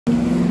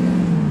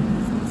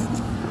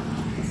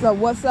So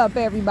what's up,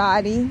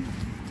 everybody?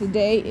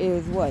 Today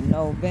is what,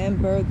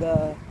 November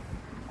the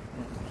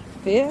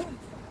 5th?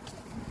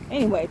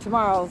 Anyway,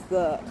 tomorrow's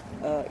the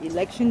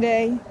election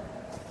day.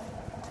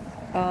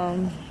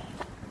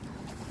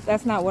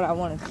 That's not what I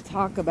wanted to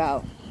talk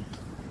about.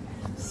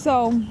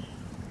 So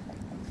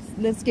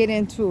let's get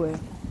into it.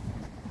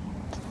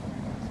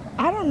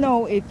 I don't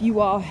know if you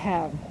all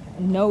have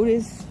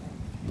noticed,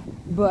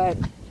 but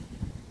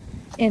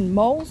in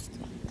most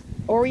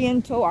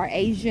Oriental or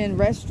Asian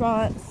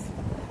restaurants,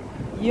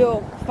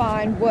 you'll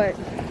find what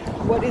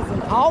is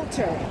an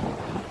altar,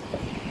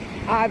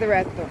 either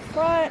at the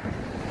front,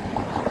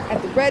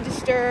 at the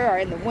register, or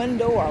in the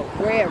window, or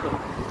wherever.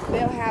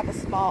 They'll have a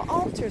small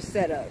altar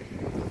set up.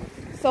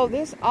 So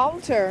this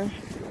altar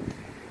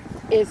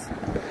is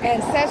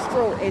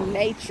ancestral in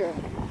nature.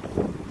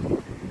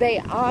 They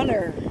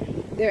honor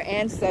their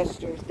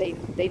ancestors.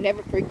 They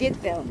never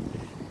forget them.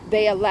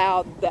 They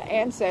allow the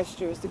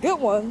ancestors, the good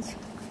ones,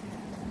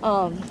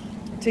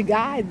 to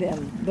guide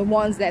them. The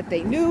ones that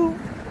they knew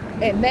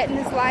and met in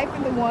this life,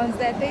 and the ones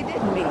that they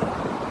didn't meet.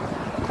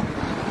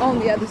 On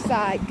the other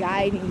side,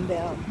 guiding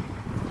them.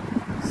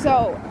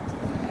 So,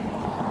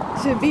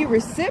 to be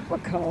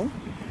reciprocal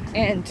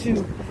and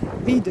to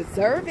be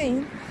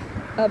deserving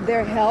of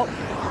their help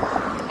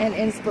and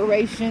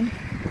inspiration,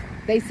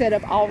 they set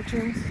up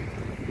altars.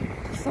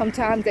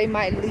 Sometimes they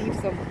might leave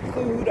some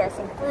food or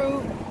some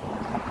fruit,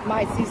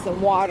 might see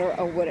some water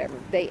or whatever.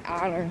 They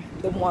honor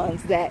the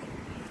ones that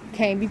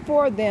came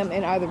before them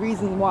and are the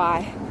reason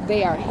why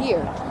they are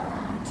here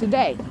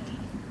today.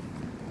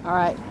 All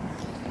right.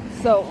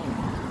 So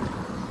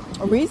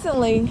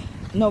recently,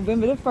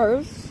 November the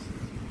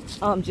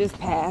 1st just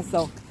passed.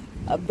 So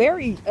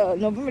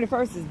November the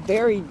 1st is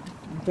very,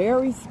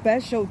 very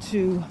special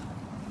to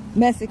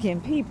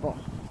Mexican people.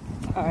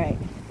 All right.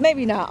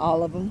 Maybe not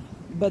all of them,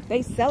 but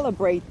they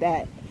celebrate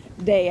that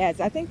day as,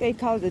 I think they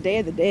call it the Day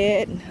of the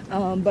Dead.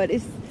 But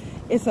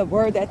it's a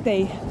word that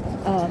they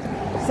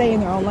say in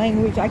their own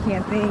language. I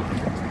can't think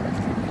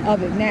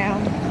of it now.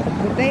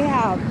 But they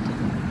have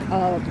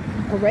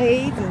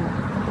parades, and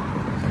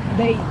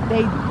they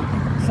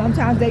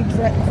sometimes they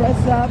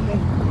dress up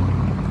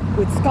and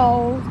with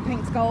skulls,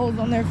 paint skulls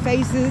on their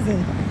faces,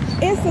 and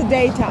it's a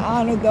day to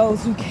honor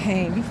those who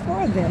came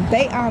before them.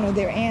 They honor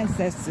their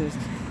ancestors.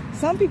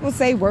 Some people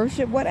say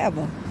worship,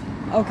 whatever,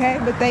 okay,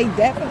 but they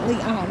definitely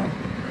honor,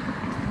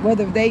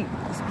 whether they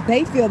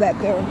feel that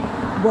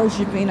they're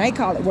worshiping, they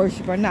call it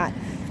worship or not.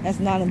 That's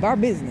none of our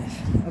business,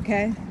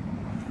 okay?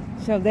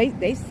 So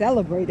they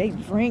celebrate, they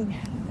drink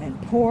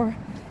and pour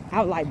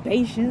out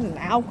libations and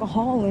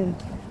alcohol and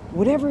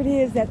whatever it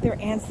is that their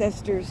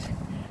ancestors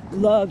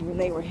loved when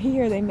they were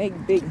here. They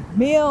make big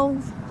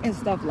meals and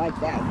stuff like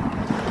that.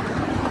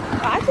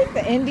 I think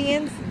the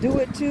Indians do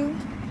it too.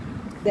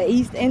 The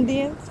East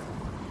Indians,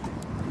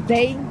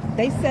 they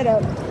set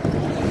up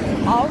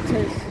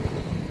altars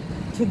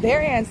to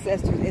their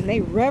ancestors and they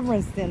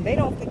reverence them. They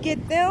don't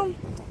forget them.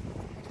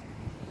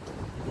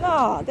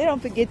 No, they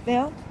don't forget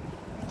them.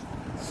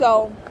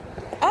 So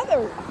a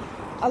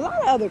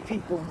lot of other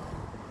people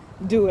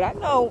do it. I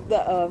know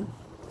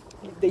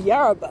the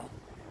Yoruba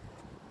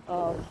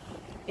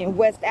in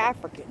West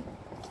Africa,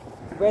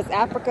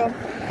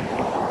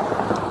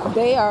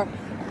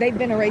 they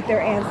venerate their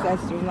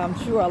ancestors, and I'm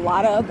sure a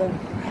lot of other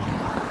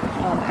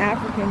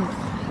Africans,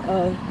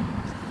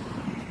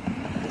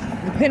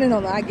 depending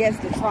on, I guess,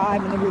 the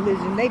tribe and the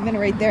religion, they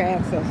venerate their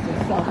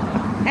ancestors. So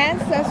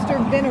ancestor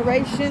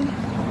veneration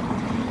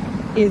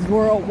is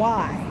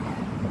worldwide.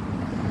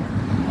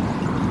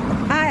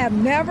 I have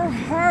never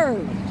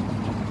heard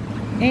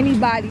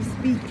anybody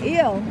speak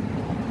ill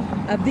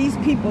of these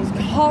people's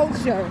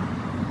culture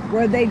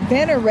where they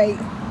venerate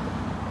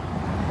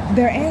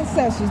their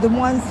ancestors, the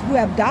ones who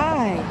have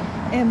died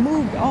and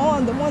moved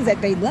on, the ones that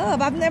they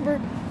love. I've never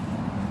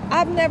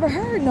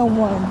heard no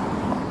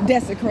one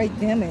desecrate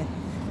them and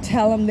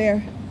tell them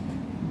they're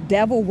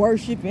devil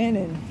worshiping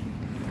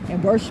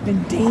and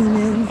worshiping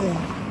demons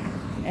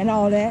and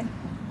all that.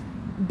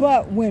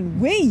 But when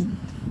we,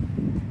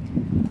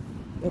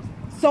 the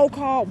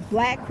so-called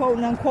black,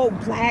 quote-unquote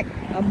black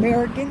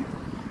American,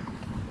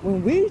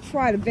 when we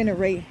try to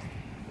venerate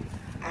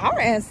our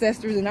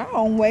ancestors in our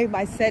own way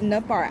by setting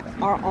up our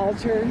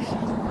altars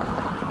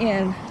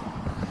and,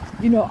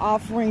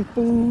 offering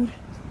food,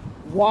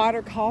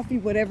 water, coffee,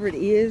 whatever it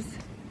is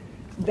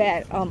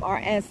that our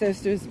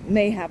ancestors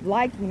may have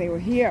liked when they were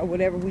here, or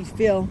whatever we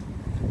feel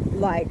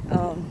like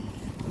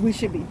we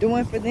should be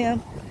doing for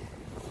them,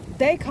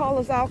 they call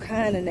us all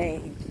kind of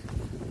names.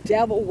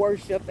 Devil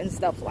worship and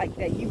stuff like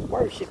that. You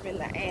worshiping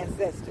the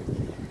ancestors.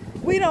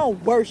 We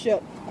don't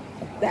worship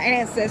the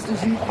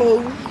ancestors, you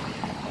fool.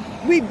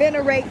 We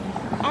venerate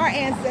our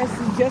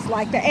ancestors just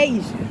like the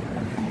Asian,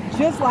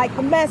 just like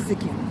the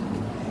Mexican,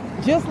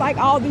 just like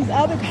all these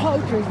other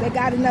cultures that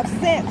got enough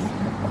sense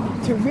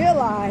to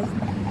realize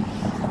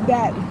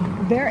that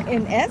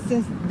in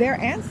essence, their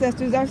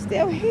ancestors are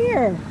still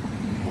here,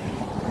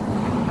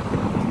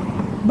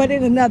 but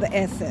in another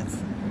essence.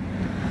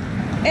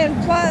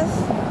 And plus,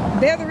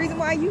 they're the reason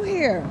why you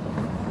here.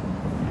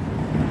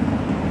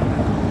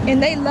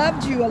 And they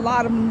loved you. A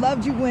lot of them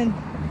loved you when,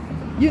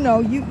 you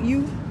know,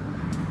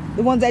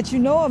 the ones that you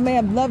know of may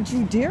have loved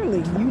you dearly.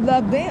 You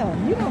love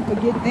them. You don't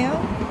forget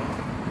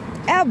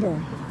them, ever.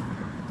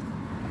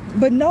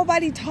 But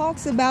nobody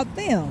talks about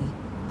them.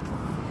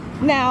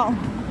 Now,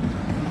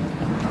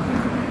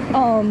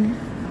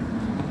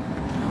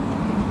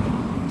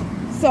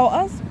 so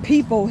us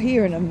people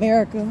here in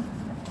America,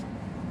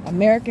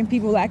 American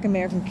people, like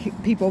American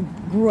people,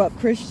 grew up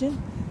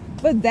Christian,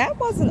 but that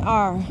wasn't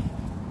our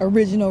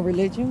original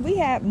religion. We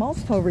had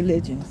multiple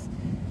religions.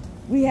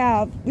 We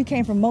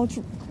came from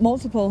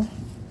multiple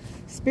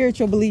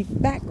spiritual belief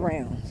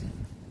backgrounds.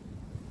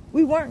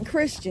 We weren't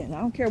Christian. I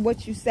don't care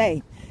what you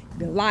say. You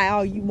can lie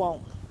all you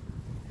want.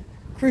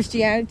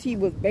 Christianity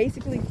was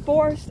basically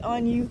forced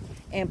on you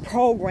and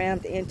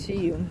programmed into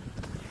you.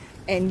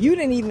 And you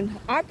didn't even,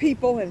 our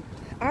people and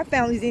our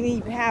families didn't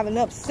even have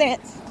enough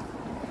sense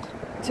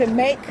to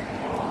make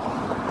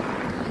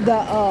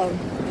the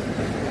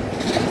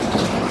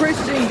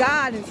Christian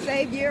God and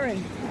Savior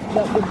and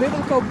the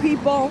biblical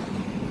people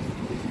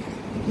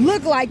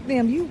look like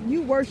them.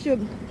 You worship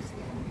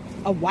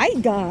a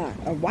white God,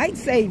 a white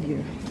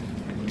Savior.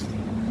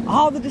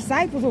 All the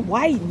disciples are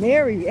white.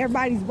 Mary,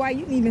 everybody's white.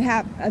 You didn't even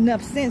have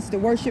enough sense to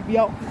worship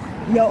your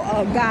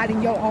God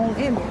in your own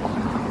image.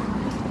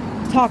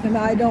 Talking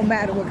about it don't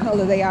matter what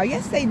color they are.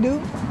 Yes, they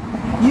do.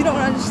 You don't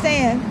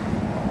understand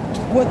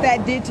what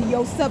that did to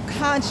your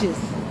subconscious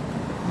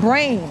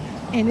brain.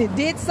 And it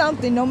did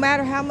something, no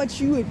matter how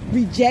much you would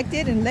reject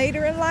it, and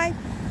later in life,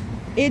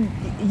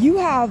 you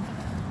have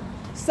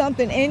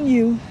something in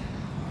you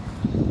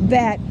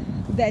that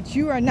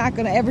you are not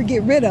going to ever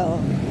get rid of.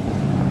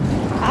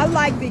 I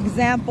like the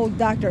example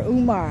Dr.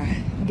 Umar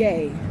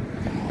gave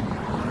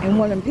in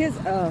one of his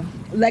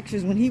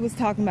lectures when he was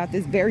talking about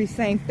this very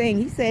same thing.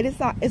 He said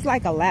it's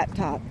like a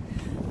laptop,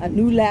 a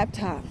new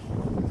laptop.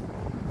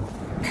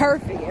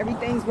 Perfect,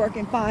 everything's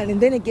working fine, and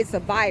then it gets a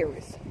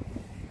virus.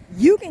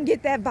 You can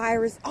get that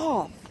virus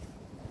off.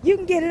 You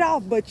can get it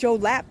off, but your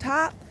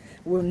laptop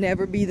will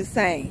never be the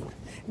same.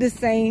 The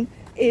same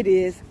it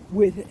is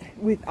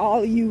with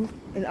all of you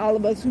and all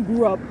of us who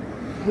grew up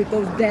with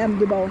those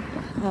damnable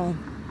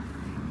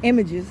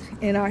images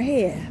in our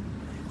head.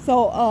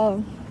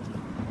 So,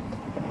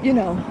 you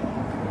know,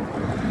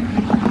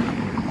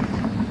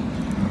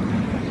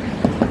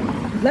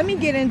 let me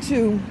get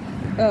into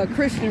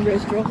Christian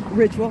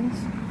rituals.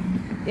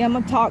 Yeah, I'm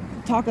gonna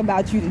talk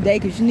about you today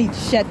because you need to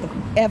shut the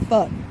F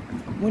up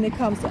when it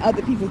comes to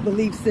other people's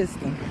belief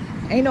system.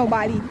 Ain't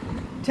nobody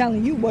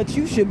telling you what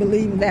you should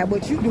believe in. That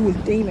what you do is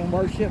demon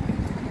worship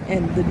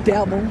and the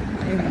devil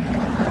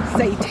and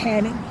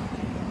satanic.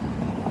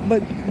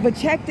 But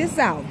check this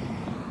out.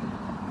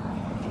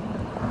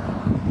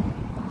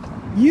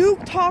 You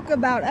talk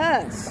about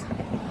us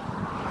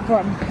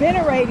for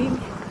venerating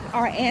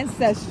our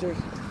ancestors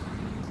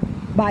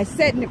by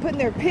putting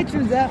their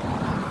pictures up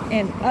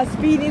and us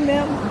feeding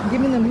them,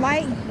 giving them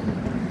light,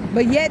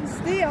 but yet and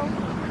still,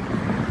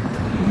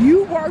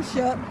 you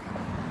worship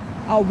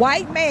a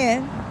white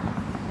man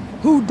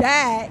who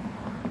died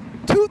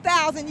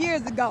 2,000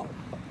 years ago.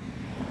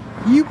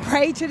 You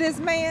pray to this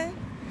man,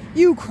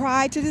 you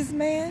cry to this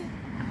man,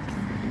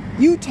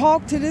 you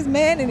talk to this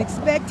man and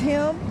expect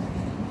him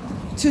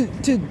to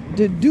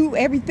do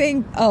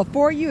everything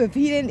for you. If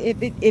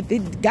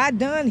it got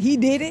done, he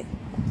did it.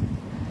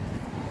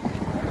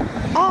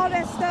 All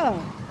that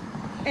stuff.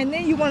 And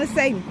then you want to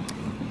say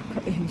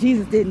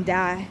Jesus didn't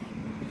die,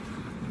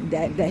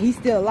 that he's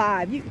still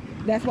alive.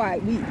 That's why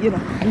we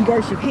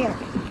worship him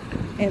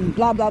and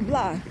blah blah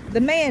blah. The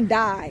man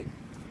died.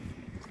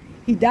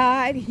 He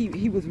died.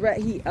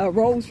 He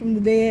arose from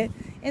the dead,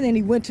 and then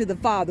he went to the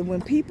Father.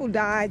 When people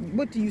died,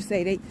 what do you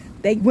say?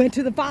 They went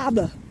to the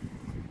Father,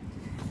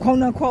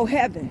 quote unquote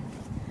heaven.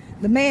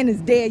 The man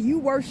is dead. You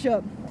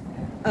worship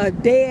a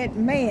dead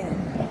man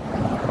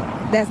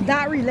that's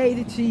not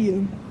related to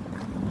you.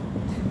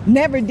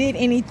 Never did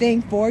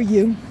anything for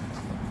you,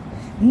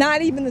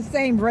 not even the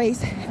same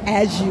race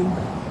as you,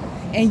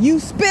 and you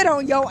spit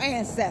on your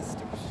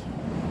ancestors.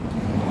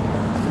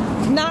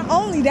 Not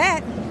only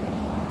that,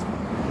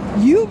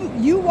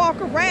 you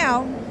walk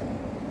around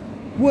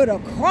with a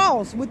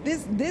cross with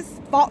this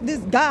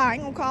guy. I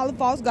ain't gonna call it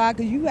false God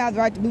because you have the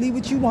right to believe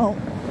what you want,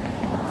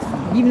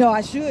 even though I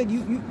should.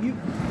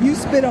 You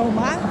spit on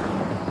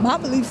my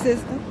belief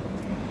system.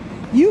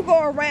 You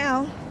go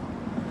around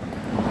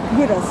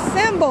with a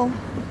symbol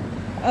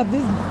of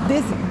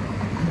this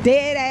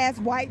dead ass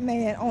white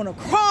man on a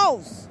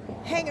cross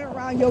hanging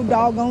around your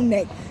doggone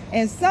neck,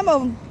 and some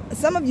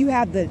of you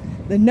have the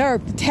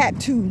nerve to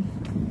tattoo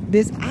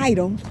this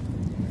idol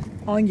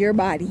on your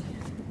body,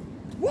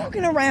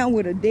 walking around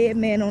with a dead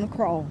man on a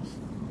cross.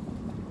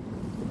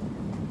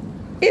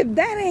 If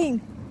that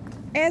ain't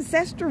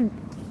ancestor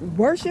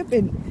worship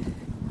and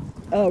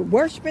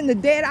worshiping the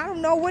dead, I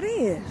don't know what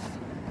is.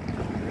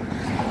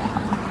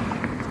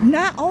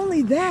 Not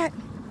only that,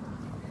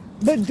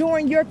 but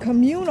during your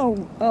communal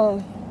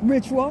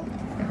ritual,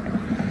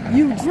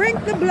 you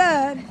drink the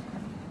blood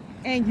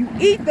and you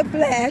eat the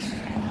flesh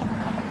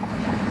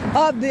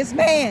of this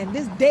man,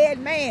 this dead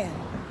man.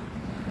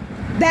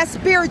 That's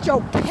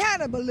spiritual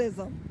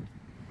cannibalism.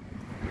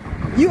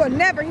 You will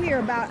never hear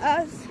about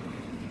us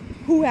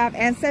who have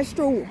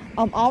ancestral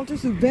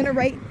altars, who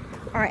venerate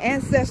our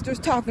ancestors,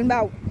 talking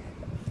about,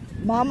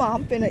 Mama,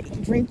 I'm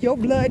finna drink your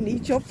blood and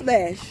eat your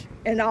flesh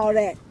and all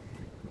that.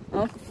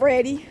 Uncle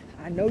Freddie,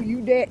 I know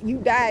you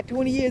died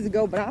 20 years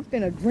ago, but I'm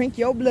finna drink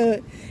your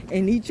blood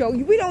and eat your...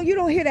 You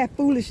don't hear that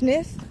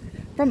foolishness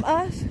from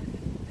us.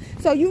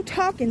 So you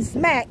talking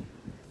smack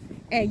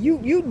and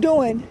you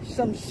doing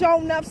some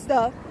show enough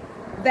stuff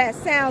that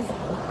sounds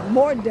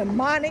more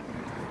demonic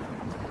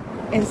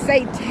and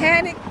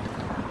satanic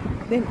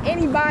than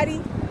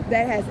anybody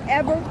that has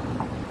ever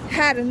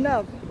had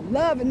enough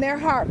love in their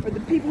heart for the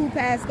people who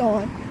passed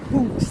on,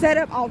 who set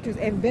up altars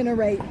and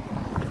venerate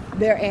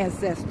their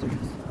ancestors.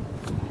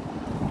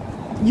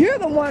 You're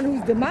the one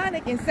who's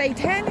demonic and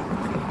satanic,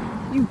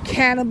 you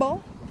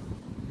cannibal.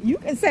 You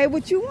can say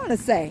what you want to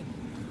say.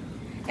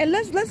 And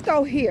let's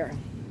go here.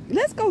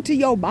 Let's go to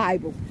your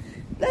Bible.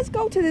 Let's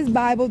go to this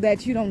Bible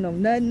that you don't know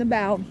nothing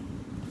about.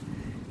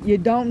 You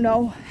don't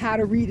know how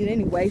to read it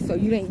anyway, so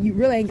you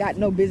really ain't got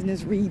no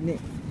business reading it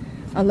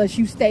unless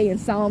you stay in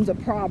Psalms or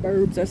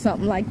Proverbs or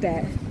something like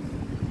that.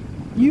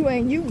 You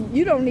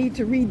don't need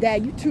to read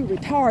that. You're too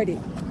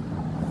retarded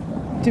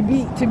to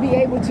be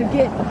able to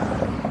get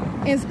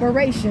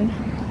inspiration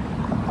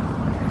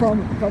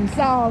from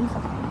Psalms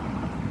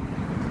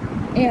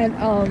and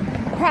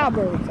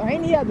Proverbs or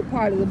any other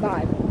part of the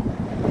Bible.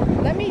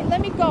 Let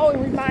me go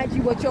and remind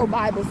you what your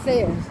Bible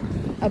says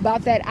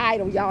about that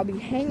idol y'all be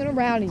hanging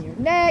around in your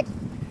neck.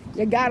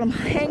 You got them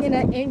hanging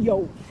in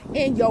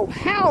your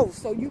house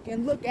so you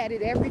can look at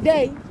it every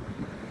day.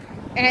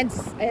 And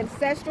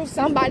ancestral,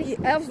 somebody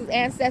else's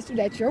ancestor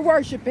that you're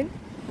worshiping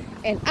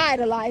and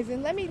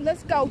idolizing.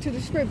 Let's go to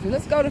the scripture.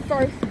 Let's go to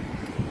first.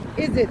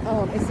 It's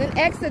in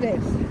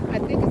Exodus. I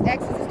think it's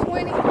Exodus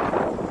 20,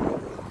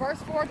 verse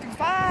 4 through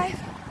 5.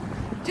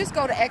 Just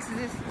go to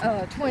Exodus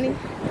 20,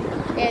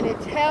 and it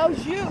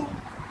tells you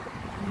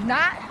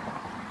not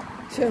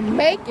to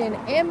make an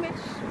image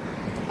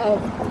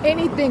of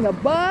anything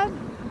above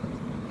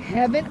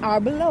heaven or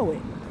below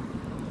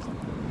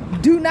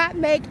it. Do not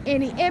make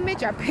any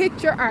image or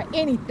picture or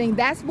anything.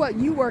 That's what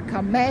you were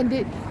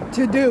commanded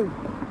to do.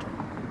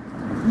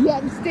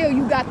 Yet and still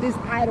you got this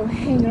idol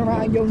hanging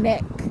around your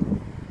neck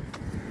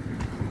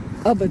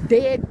of a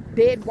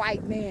dead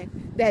white man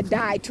that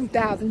died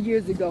 2,000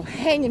 years ago,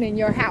 hanging in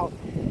your house,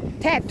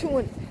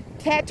 tattooing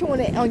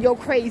it on your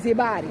crazy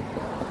body.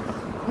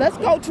 Let's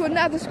go to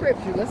another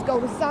scripture. Let's go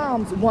to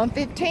Psalms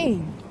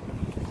 115.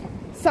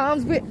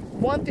 Psalms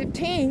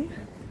 115,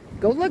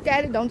 go look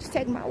at it. Don't just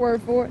take my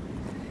word for it.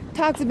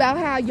 Talks about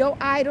how your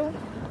idol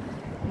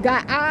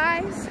got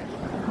eyes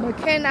but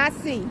cannot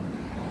see,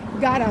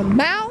 got a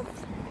mouth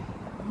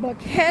but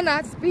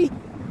cannot speak,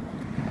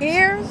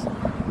 ears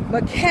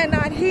but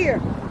cannot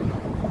hear,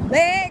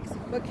 legs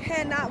but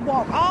cannot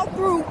walk. All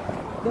through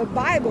the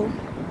Bible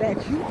that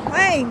you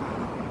claim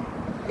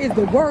is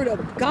the word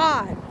of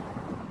God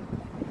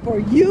for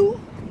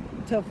you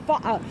to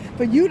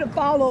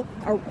follow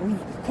a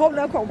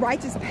quote-unquote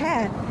righteous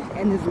path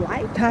in this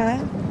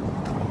lifetime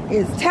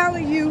is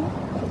telling you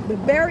the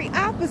very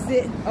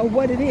opposite of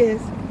what it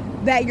is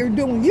that you're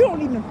doing. You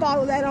don't even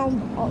follow that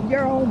on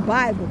your own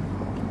Bible,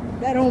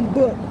 that own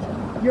book,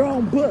 your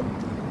own book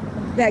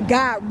that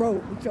God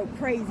wrote with your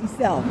crazy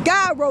self.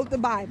 God wrote the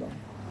Bible.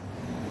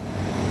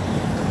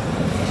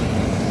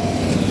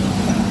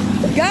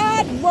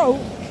 God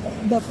wrote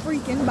the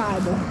freaking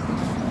Bible.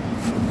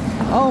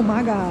 Oh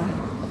my God.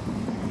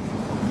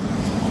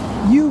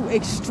 You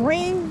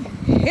extreme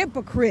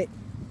hypocrite.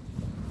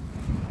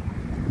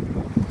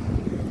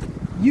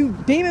 You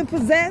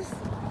demon-possessed,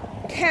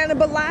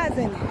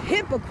 cannibalizing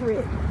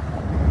hypocrite.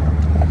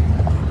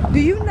 Do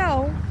you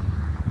know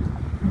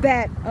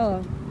that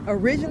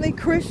originally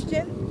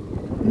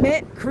Christian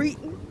meant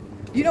Cretan?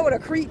 You know what a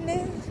Cretan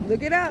is?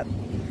 Look it up.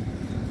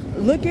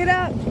 Look it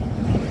up.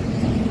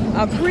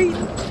 A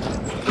Cretan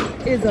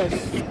is a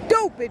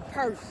stupid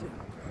person.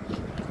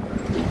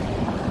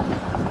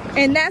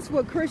 And that's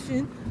what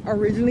Christian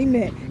originally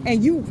meant.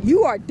 And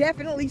you are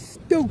definitely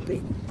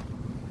stupid.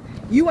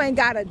 You ain't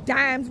got a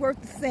dime's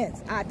worth of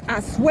sense. I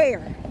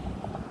swear.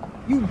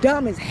 You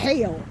dumb as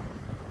hell.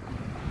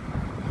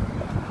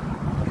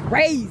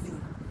 Crazy.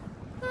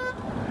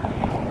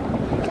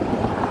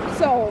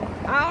 So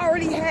I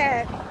already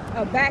had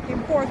a back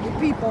and forth with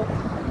people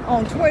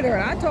on Twitter,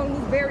 and I told them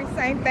this very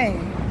same thing.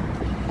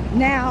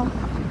 Now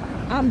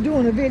I'm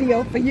doing a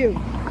video for you.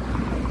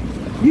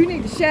 You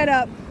need to shut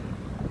up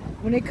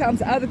when it comes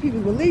to other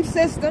people's belief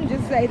system.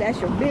 Just say that's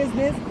your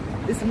business.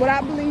 This is what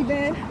I believe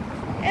in.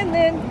 And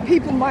then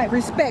people might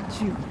respect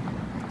you.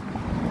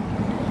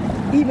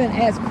 Even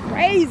as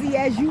crazy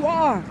as you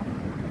are,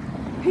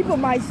 people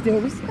might still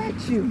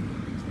respect you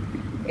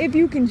if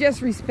you can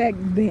just respect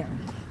them.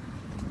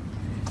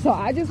 So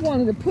I just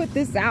wanted to put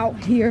this out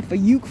here for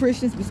you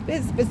Christians,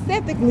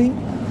 specifically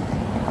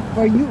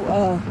for you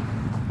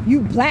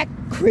you black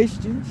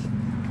Christians.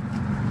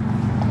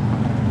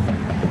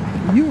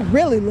 you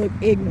really look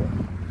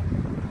ignorant.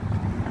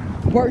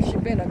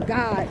 Worshiping a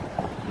God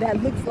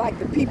that looks like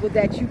the people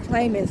that you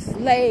claim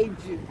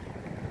enslaved you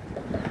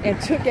and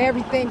took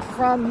everything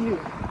from you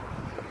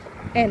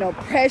and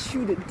oppress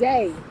you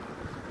today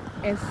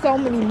in so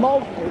many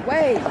multiple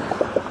ways.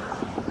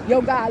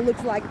 Your God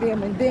looks like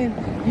them, and then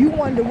you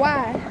wonder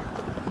why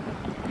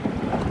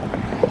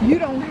you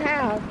don't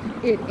have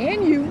it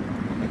in you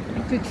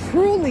to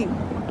truly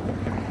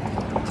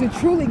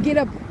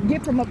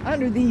get from up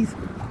under these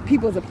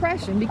people's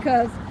oppression,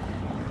 because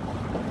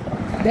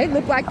they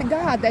look like the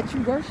God that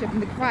you worship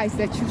and the Christ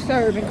that you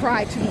serve and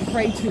cry to and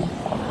pray to.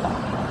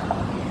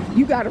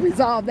 You got to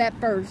resolve that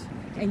first,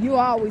 and you'll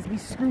always be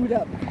screwed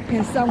up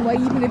in some way,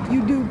 even if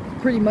you do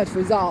pretty much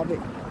resolve it.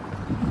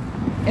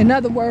 In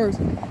other words,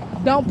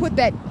 don't put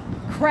that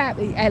crap,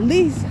 at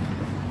least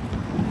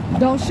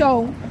don't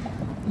show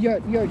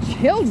your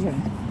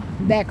children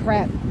that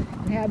crap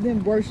and have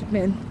them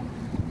worshiping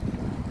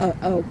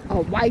a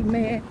white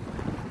man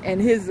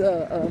and his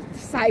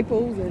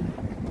disciples and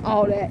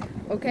all that.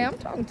 Okay, I'm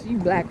talking to you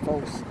black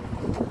folks.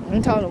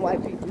 I'm talking to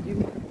white people.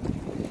 You,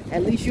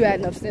 at least you had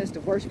enough sense to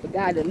worship a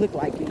guy that looked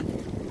like you.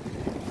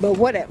 But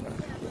whatever.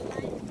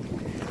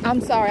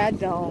 I'm sorry, I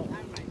don't.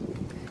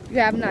 You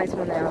have a nice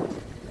one now.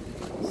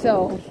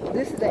 So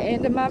this is the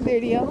end of my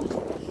video.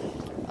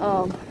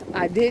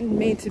 I didn't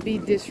mean to be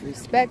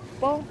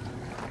disrespectful,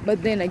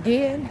 but then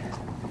again,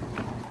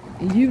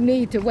 you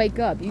need to wake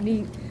up. You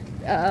need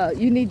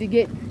to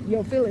get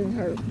your feelings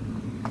hurt.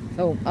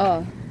 So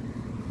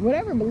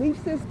whatever belief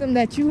system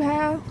that you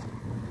have,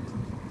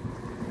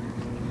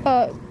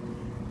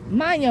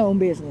 mind your own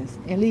business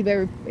and leave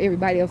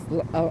everybody else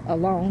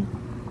alone.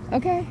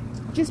 Okay,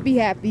 just be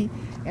happy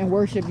and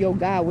worship your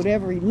God,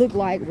 whatever he look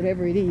like,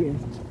 whatever it is,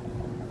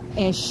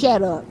 and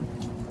shut up.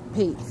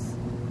 Peace.